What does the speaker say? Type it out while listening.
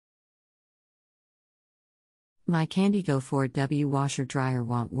My candy go4w washer dryer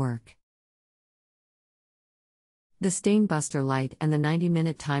won't work. The stain buster light and the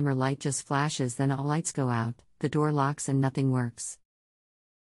 90-minute timer light just flashes, then all lights go out, the door locks and nothing works.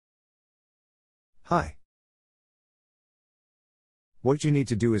 Hi. What you need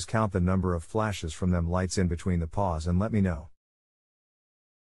to do is count the number of flashes from them lights in between the pause and let me know.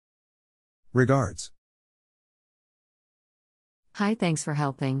 Regards. Hi, thanks for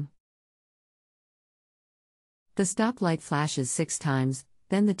helping. The stop light flashes 6 times,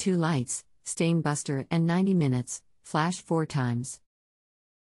 then the 2 lights, stain buster and 90 minutes, flash 4 times.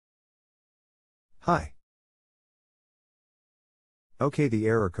 Hi. Okay, the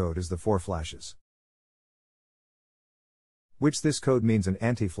error code is the 4 flashes. Which this code means an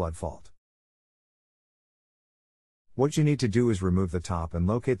anti-flood fault. What you need to do is remove the top and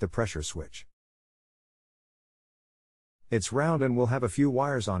locate the pressure switch. It's round and will have a few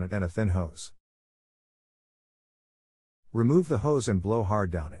wires on it and a thin hose. Remove the hose and blow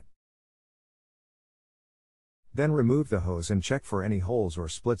hard down it. Then remove the hose and check for any holes or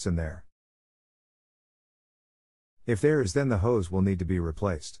splits in there. If there is, then the hose will need to be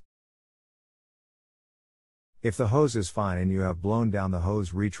replaced. If the hose is fine and you have blown down the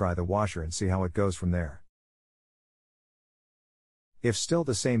hose, retry the washer and see how it goes from there. If still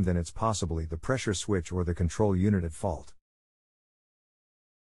the same, then it's possibly the pressure switch or the control unit at fault.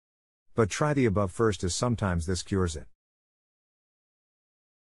 But try the above first, as sometimes this cures it.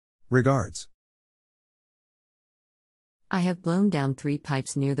 Regards. I have blown down 3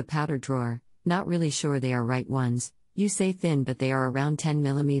 pipes near the powder drawer, not really sure they are right ones. You say thin, but they are around 10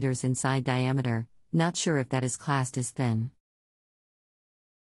 mm inside diameter, not sure if that is classed as thin.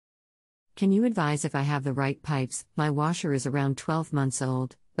 Can you advise if I have the right pipes? My washer is around 12 months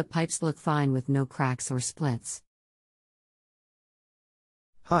old, but pipes look fine with no cracks or splits.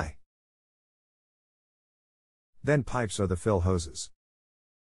 Hi. Then pipes are the fill hoses.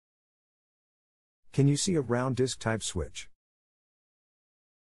 Can you see a round disc type switch?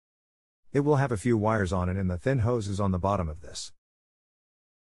 It will have a few wires on it and the thin hose is on the bottom of this.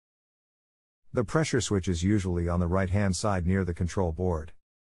 The pressure switch is usually on the right hand side near the control board.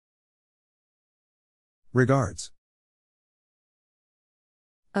 Regards.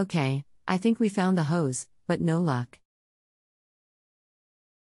 Okay, I think we found the hose, but no luck.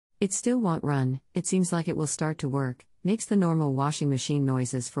 It still won't run. It seems like it will start to work, makes the normal washing machine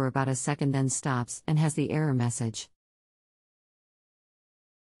noises for about a second, then stops and has the error message.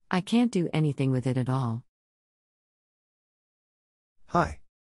 I can't do anything with it at all. Hi.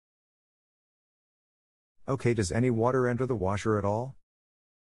 Okay, does any water enter the washer at all?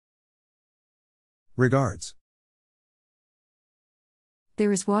 Regards.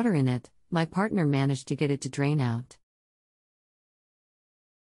 There is water in it. My partner managed to get it to drain out.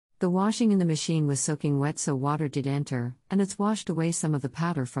 The washing in the machine was soaking wet, so water did enter, and it's washed away some of the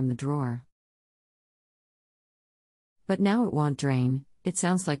powder from the drawer. But now it won't drain. It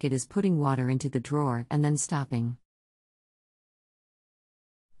sounds like it is putting water into the drawer and then stopping.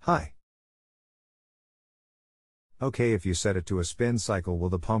 Hi. Okay, if you set it to a spin cycle, will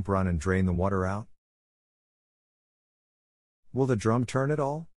the pump run and drain the water out? Will the drum turn at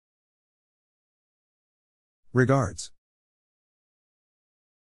all? Regards.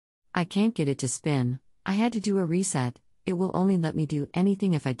 I can't get it to spin. I had to do a reset. It will only let me do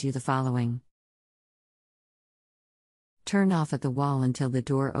anything if I do the following. Turn off at the wall until the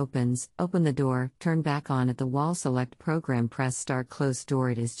door opens, open the door, turn back on at the wall, select program, press start, close door.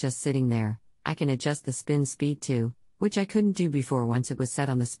 It is just sitting there. I can adjust the spin speed too, which I couldn't do before once it was set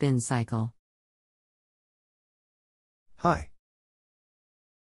on the spin cycle. Hi.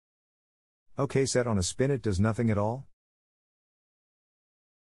 Okay, set on a spin, it does nothing at all?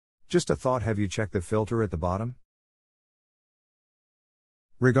 Just a thought, have you checked the filter at the bottom?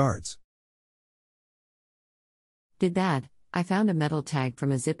 Regards. Did that. I found a metal tag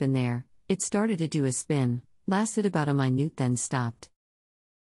from a zip in there. It started to do a spin, lasted about a minute, then stopped.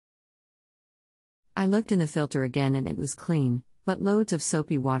 I looked in the filter again and it was clean, but loads of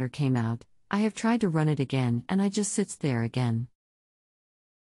soapy water came out. I have tried to run it again and it just sits there again.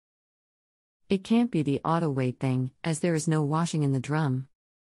 It can't be the auto wait thing, as there is no washing in the drum.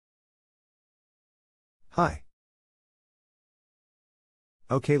 Hi.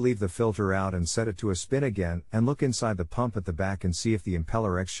 Okay, leave the filter out and set it to a spin again, and look inside the pump at the back and see if the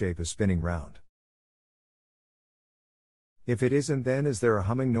impeller X shape is spinning round. If it isn't, then is there a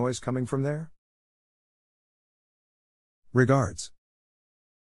humming noise coming from there? Regards.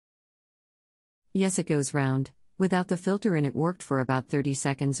 Yes, it goes round. Without the filter in, it worked for about 30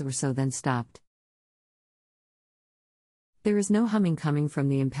 seconds or so, then stopped. There is no humming coming from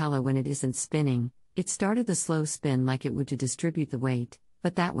the impeller when it isn't spinning. It started the slow spin like it would to distribute the weight,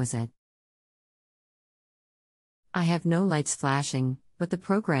 but that was it. I have no lights flashing, but the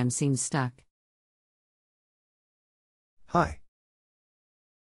program seems stuck. Hi.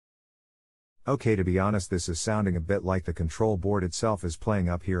 Okay, to be honest, this is sounding a bit like the control board itself is playing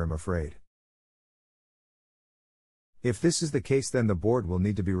up here, I'm afraid. If this is the case, then the board will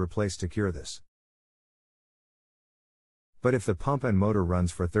need to be replaced to cure this. But if the pump and motor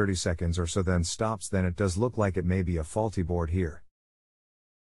runs for 30 seconds or so then stops, then it does look like it may be a faulty board here.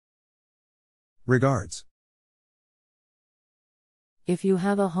 Regards. If you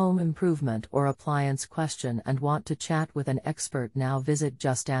have a home improvement or appliance question and want to chat with an expert now, visit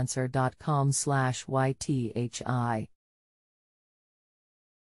justanswer.com/ythi.